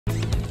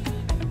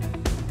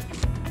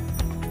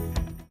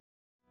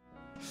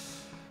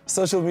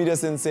Social media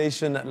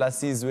sensation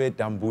Lasizwe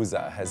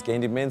Dambuza has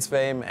gained immense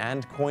fame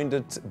and coined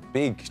it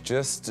big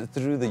just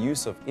through the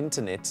use of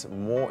internet,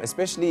 more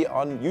especially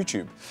on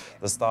YouTube.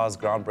 The star's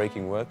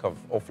groundbreaking work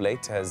of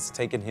late has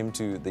taken him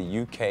to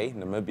the UK,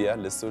 Namibia,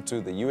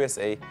 Lesotho, the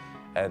USA,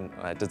 and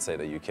I did say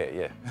the UK,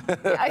 yeah.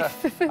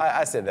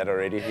 I said that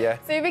already, yeah.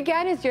 So he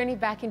began his journey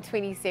back in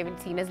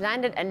 2017, has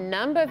landed a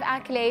number of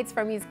accolades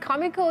from his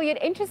comical yet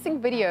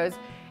interesting videos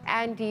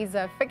and his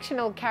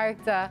fictional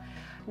character,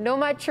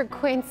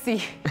 Moshokoa.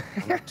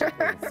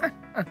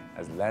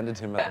 Has landed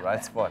him at the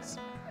right spot.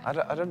 I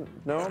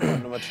don't know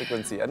about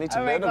Moshokoa. I need to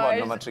learn about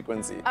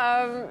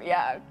Moshokoa.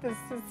 Yeah, this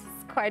is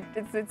quite,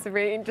 it's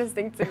really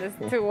interesting to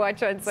listen to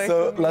watch on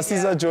social media. So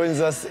Lasizwe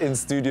joins us in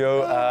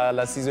studio.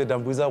 Lasizwe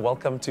Dambuza,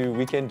 welcome to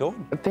Weekend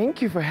Dawn.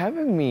 Thank you for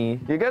having me.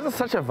 You guys are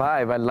such a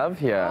vibe. I love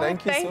here.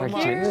 Thank you so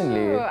much.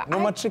 Genuinely.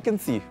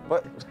 Moshokoa.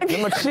 What?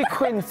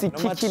 Moshokoa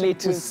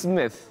Kikile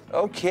Smith.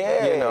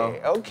 Okay. You know,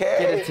 okay.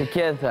 Get it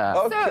together.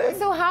 Okay.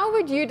 So how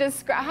would you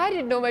describe, how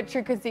did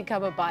Moshokoa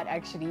come about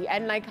actually?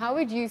 And like, how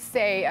would you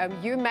say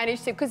you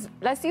managed to, because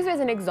Lasizwe is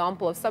an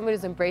example of someone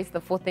who's embraced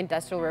the fourth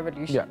industrial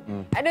revolution.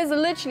 Yeah. And is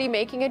literally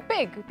making it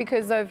big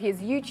because of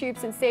his YouTube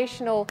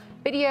sensational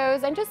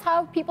videos and just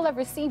how people have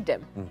received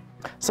him.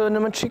 So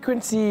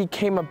Moshokoa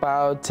came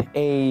about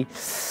I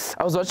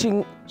was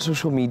watching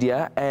social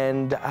media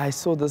and I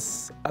saw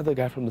this other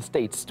guy from the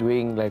States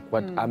doing like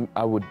what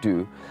I would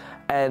do.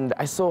 And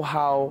I saw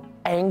how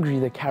angry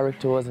the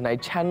character was and I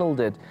channeled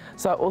it.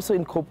 So I also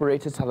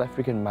incorporated South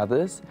African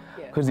mothers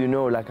because you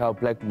know, like our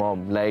black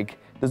mom, like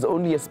there's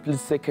only a split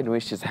second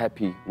where she's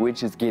happy, when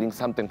she's getting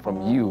something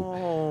from you.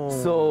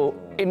 So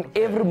in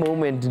every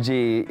moment,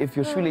 Jay, if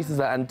your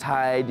shoelaces are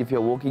untied, if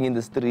you're walking in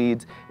the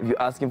street, if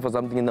you're asking for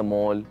something in the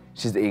mall,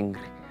 she's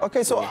angry.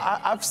 Okay, so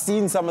I've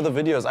seen some of the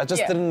videos. I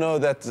just didn't know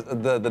that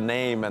the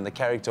name and the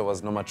character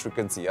was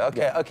Moshokoa.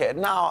 Okay, okay.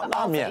 Now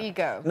I'm here.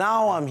 Ego.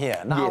 Now I'm here.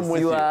 Now I'm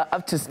with you. You are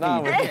up to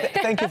speed.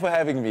 Thank you for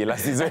having me,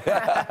 Lasizwe.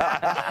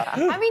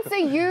 I mean, so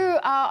you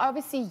are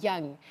obviously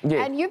young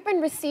and you've been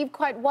received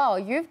quite well.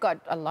 You've got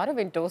a lot of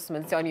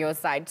endorsements on your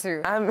side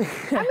too. I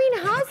mean,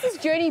 how's this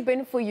journey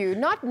been for you?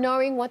 Not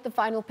knowing what the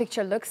final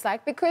picture looks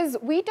like, because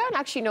we don't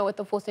actually know what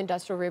the fourth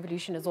industrial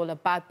revolution is all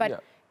about,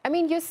 but I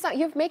mean,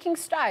 you're making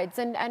strides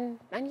and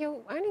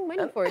you're earning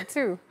money for it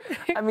too.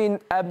 I mean,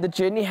 the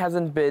journey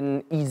hasn't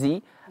been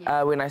easy.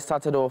 When I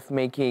started off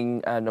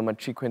making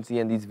Moshokoa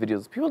and these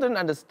videos, people didn't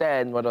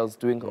understand what I was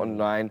doing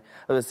online.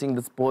 I was seeing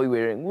this boy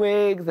wearing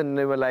wigs and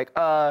they were like,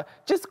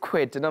 just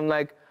quit. And I'm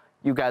like,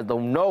 you guys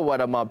don't know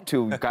what I'm up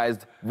to. You guys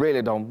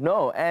really don't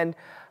know. And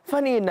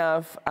funny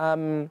enough,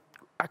 I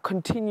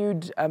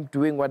continued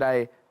doing what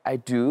I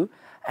do.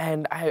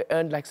 And I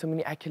earned like so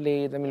many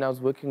accolades. I mean, I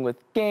was working with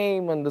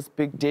Game on this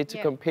big Dare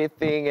to Compare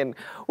thing and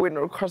went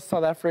across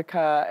South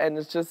Africa. And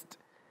it's just,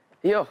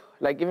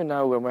 like even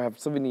now when we have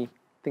so many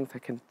things I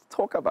can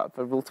talk about,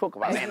 but we'll talk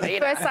about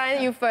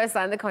it. You first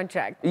signed the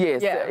contract.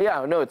 Yes,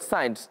 no, it's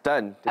signed, it's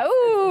done. The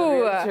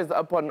reality is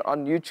up on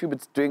YouTube,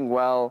 it's doing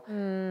well.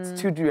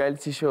 It's 2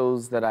 reality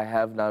shows that I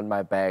have now in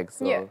my bag,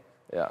 so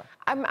yeah.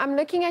 I'm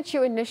looking at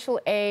your initial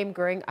aim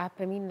growing up.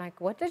 I mean, like,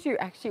 what did you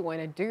actually want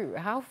to do?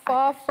 How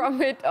far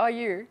from it are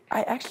you?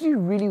 I actually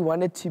really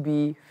wanted to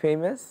be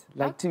famous.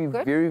 Like, to be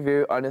very,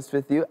 very honest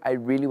with you, I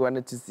really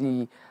wanted to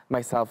see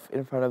myself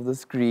in front of the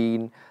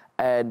screen.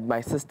 And my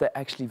sister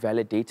actually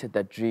validated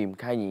that dream,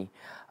 Kanye,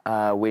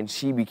 when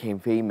she became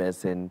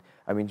famous. And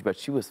I mean, but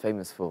she was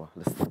famous for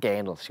the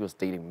scandal. She was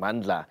dating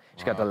Mandla.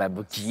 She got a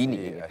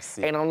Lamborghini. I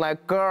see. And I'm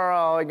like,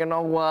 girl, you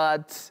know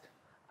what?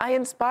 I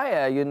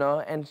inspire, you know,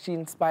 and she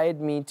inspired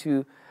me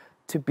to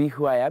be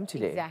who I am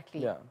today.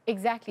 Exactly.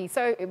 Exactly.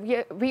 So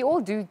we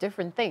all do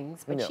different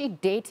things, but she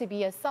dared to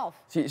be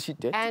herself. She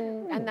did.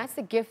 And that's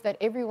the gift that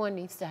everyone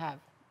needs to have.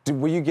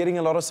 Were you getting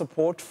a lot of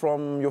support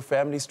from your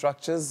family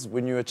structures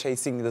when you were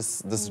chasing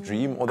this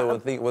dream, or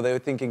were they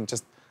thinking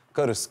just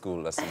go to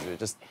school, Lasizwe,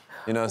 just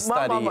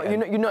study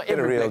and get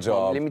a real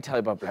job? Mom, let me tell you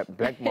about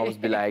black moms.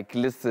 Be like,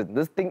 listen,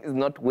 this thing is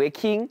not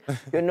working.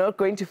 You're not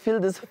going to fill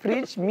this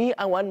fridge. Me,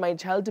 I want my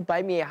child to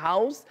buy me a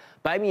house,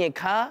 buy me a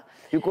car.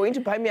 You're going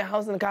to buy me a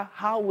house and a car.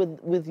 How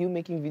with you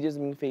making videos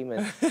and being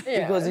famous?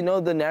 Because you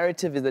know the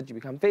narrative is that you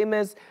become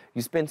famous,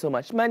 you spend so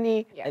much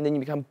money, and then you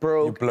become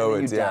broke, you blow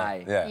and it, you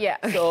die. Yeah.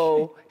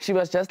 So she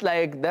was just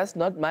like, that's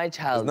not my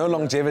child. There's no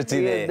longevity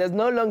there. There's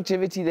no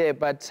longevity there.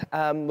 But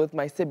with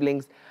my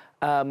siblings,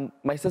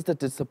 my sister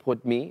did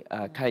support me,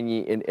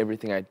 Kanye, in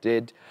everything I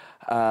did,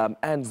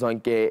 and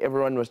Zonke.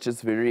 Everyone was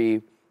just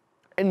very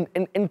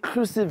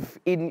inclusive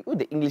in...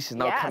 the English is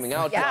now coming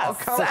out.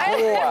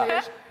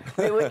 Yes.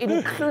 They were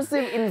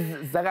inclusive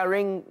in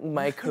zagaring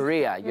my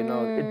career, you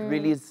know. It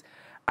really is...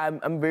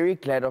 I'm very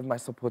glad of my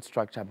support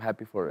structure. I'm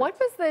happy for it. What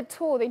was the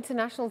tour, the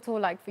international tour,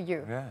 like for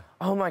you?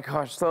 Oh, my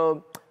gosh.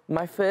 So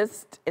my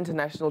first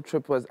international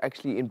trip was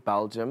actually in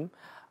Belgium.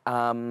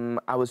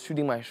 I was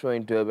shooting my show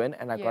in Durban,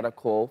 and I got a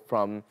call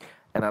from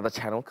another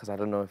channel, because I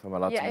don't know if I'm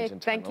allowed to mention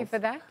channels. Thank you for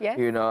that,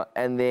 You know,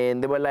 and then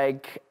they were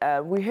like,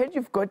 we heard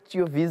you've got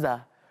your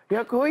visa.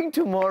 You're going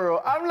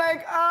tomorrow. I'm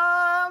like,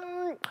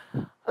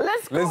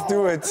 let's go. Let's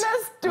do it.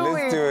 Let's do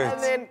it.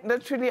 And then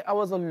literally I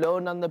was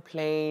alone on the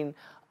plane.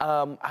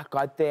 I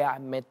got there, I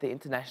met the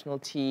international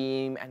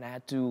team, and I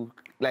had to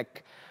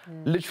like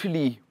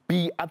literally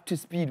be up to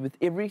speed with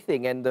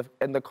everything. And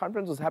the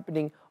conference was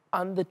happening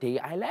on the day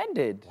I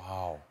landed.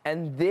 Wow.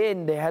 And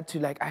then they had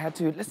to I had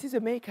to, let's see the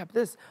makeup,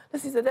 this,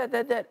 let's see the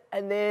that.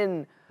 And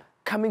then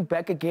coming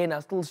back again, I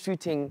was still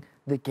shooting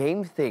the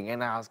game thing,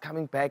 and I was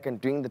coming back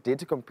and doing the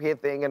data compare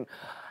thing,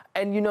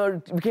 and you know,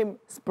 it became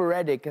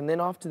sporadic. And then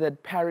after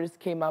that, Paris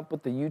came up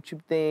with the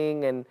YouTube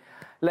thing, and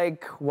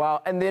like,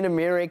 wow. And then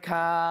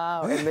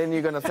America, and then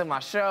you're gonna see my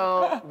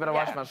show. You better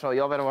watch my show.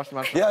 Y'all better watch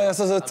my show. Yeah.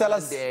 So tell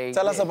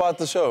us about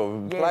the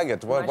show. Yes, Plug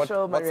it. My What's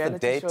the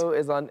date? show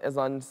is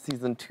on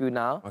season 2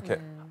 now. Okay.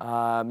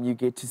 You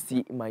get to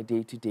see my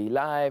day-to-day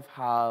life,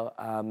 how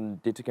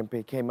Data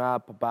Campaign came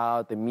up,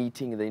 about the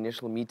meeting, the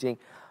initial meeting,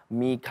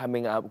 me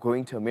coming up,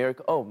 going to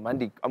America. Oh,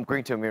 Monday, I'm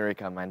going to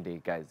America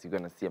Monday, guys. You're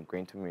gonna see I'm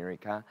going to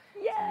America.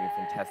 Yay! It's gonna be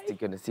fantastic.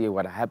 You're gonna see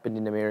what happened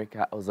in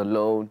America. I was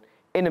alone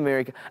in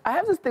America. I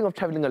have this thing of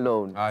traveling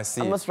alone. I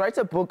see. I must write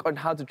a book on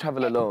how to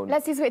travel alone.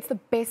 Lasizwe, it's the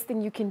best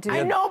thing you can do.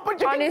 I know,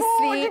 but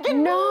honestly,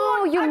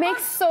 you make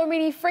so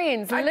many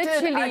friends.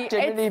 Literally, I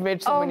genuinely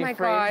made so many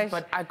friends,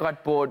 gosh. but I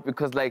got bored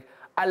because I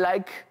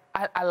like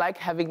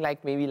having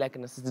maybe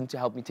an assistant to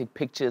help me take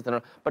pictures,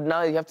 but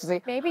now you have to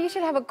say, maybe you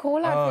should have a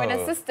call out for an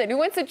assistant who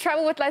wants to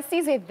travel with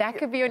Lasizwe. That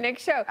could be your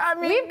next show. I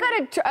mean, we've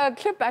got a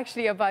clip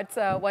actually about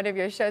one of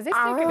your shows. Let's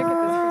take a look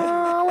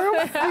at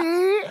we'll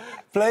see.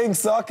 Playing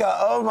soccer.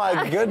 Oh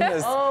my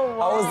goodness. Oh,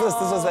 wow. How was this?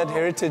 This was that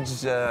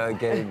heritage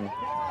game.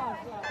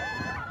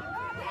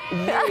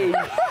 Yay.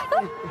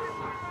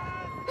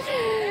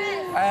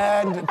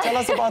 And tell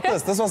us about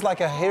this. This was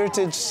like a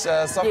heritage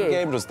soccer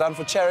game. It was done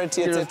for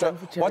charity, etc.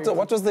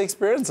 What was the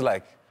experience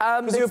like?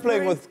 Because you were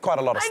playing with quite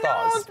a lot of stars. I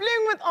know, I was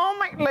playing with all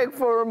my...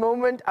 for a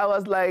moment, I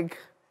was like,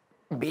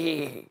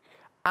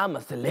 I'm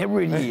a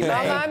celebrity.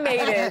 Mama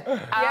made it.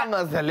 I'm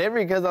a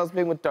celebrity because I was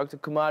playing with Dr.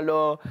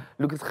 Kumalo,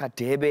 Lucas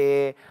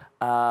Khadebe,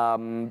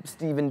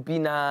 Stephen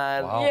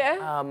Binar. Wow.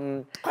 Yeah.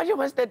 What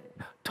was that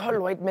tall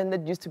white man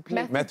that used to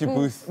play? Matthew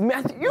Booth.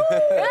 Matthew. Yo.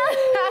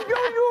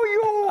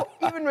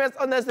 Even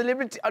on the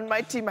celebrity, on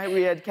my team,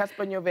 we had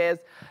Casper Nyoves,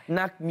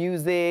 Nak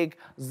Music,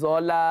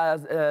 Zola,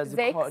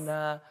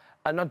 Zikona.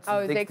 Not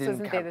Zex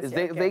wasn't there this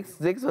year.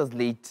 Zex was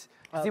late.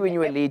 See, when you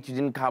were late, you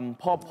didn't come.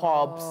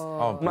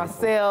 Pop-Pops,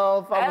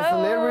 myself, I'm a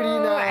celebrity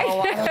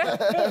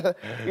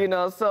now. You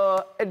know,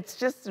 so it's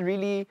just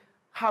really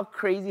how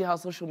crazy how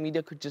social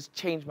media could just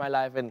change my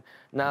life, and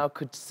now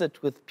could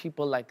sit with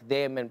people like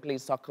them and play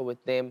soccer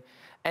with them.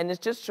 And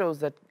it just shows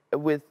that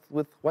with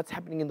what's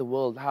happening in the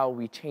world, how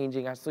we're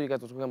changing. I saw you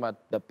guys were talking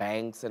about the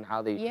banks and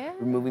how they're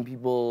removing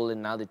people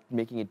and now they're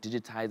making it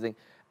digitizing.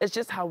 It's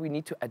just how we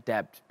need to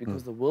adapt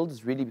because the world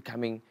is really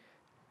becoming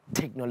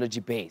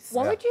technology-based.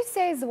 What would you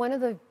say is one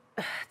of the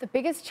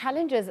biggest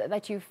challenges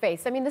that you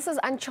face? I mean, this is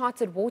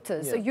uncharted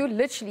waters. So you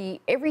literally,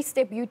 every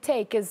step you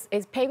take is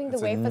paving the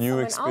way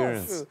for someone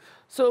else.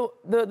 So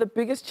the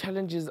biggest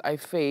challenges I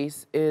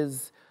face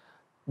is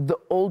the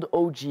old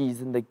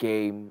OGs in the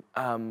game.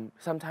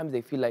 Sometimes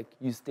they feel like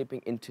you're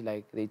stepping into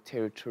their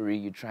territory,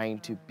 you're trying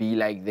to be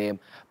like them,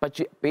 but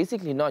you're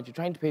basically not. You're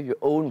trying to pave your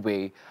own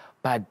way,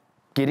 but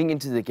getting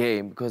into the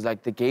game, because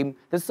the game,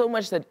 there's so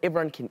much that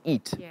everyone can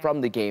eat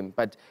from the game,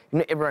 but you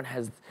know, everyone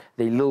has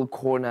their little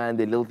corner and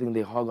their little thing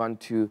they hog on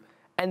to,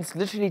 and it's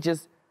literally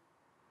just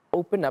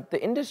open up the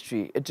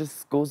industry. It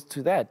just goes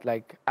to that.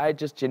 I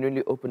just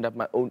genuinely opened up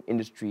my own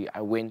industry.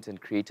 I went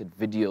and created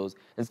videos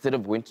instead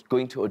of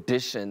going to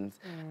auditions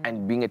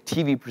and being a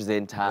TV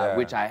presenter,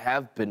 which I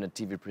have been a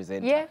TV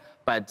presenter. Yeah.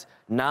 But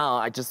now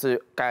I just say,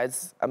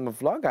 guys, I'm a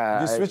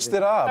vlogger. You switched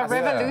it up. A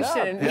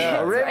revolution.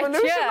 Yeah.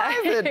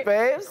 Revolutionize it,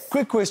 babes.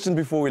 Quick question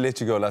before we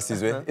let you go,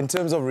 Lasizwe. In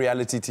terms of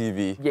reality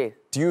TV,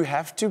 do you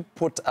have to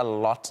put a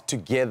lot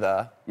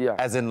together,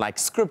 as in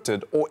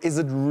scripted, or is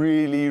it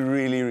really,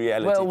 really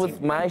reality Well, TV?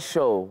 with my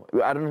show,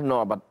 I don't know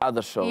about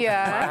other shows.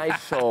 My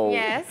show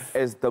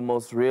is the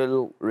most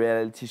real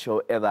reality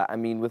show ever. I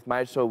mean, with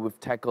my show, we've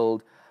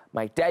tackled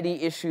my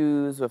daddy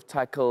issues, we've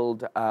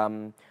tackled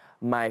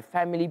my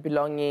family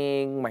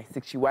belonging, my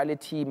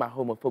sexuality, my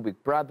homophobic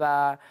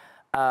brother.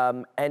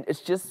 And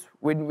it's just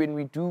when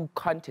we do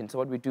content, so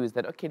what we do is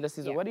that, okay,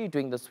 Lasizwe, what are you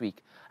doing this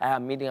week?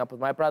 I'm meeting up with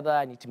my brother,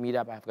 I need to meet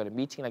up, I've got a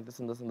meeting like this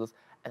and this and this,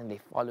 and they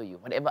follow you.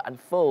 Whatever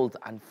unfolds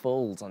on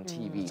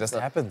TV. It just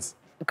happens.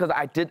 Because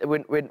I did,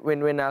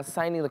 when I was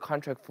signing the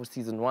contract for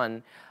season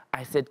 1,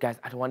 I said, guys,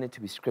 I don't want it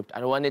to be scripted. I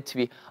don't want it to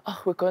be, oh,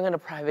 we're going on a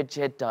private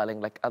jet, darling,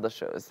 like other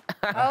shows. Oh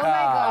my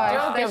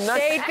gosh, the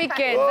shade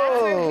begins.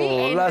 That's where we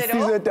ended.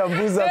 Lasizwe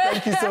Dambuza,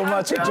 thank you so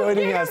much for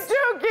joining us.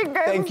 I'm joking,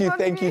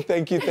 guys.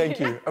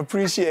 Thank you.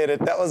 Appreciate it.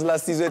 That was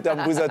Lasizwe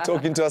Dambuza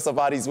talking to us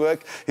about his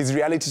work, his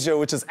reality show,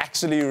 which is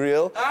actually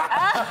real,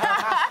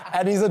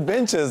 and his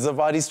adventures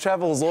about his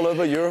travels all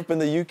over Europe and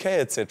the UK,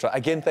 etc.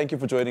 Again, thank you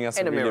for joining us.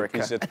 And really America.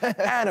 appreciate it.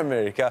 And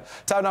America.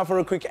 Time now for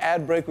a quick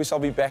ad break. We shall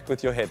be back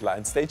with your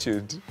headlines. Stay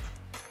tuned.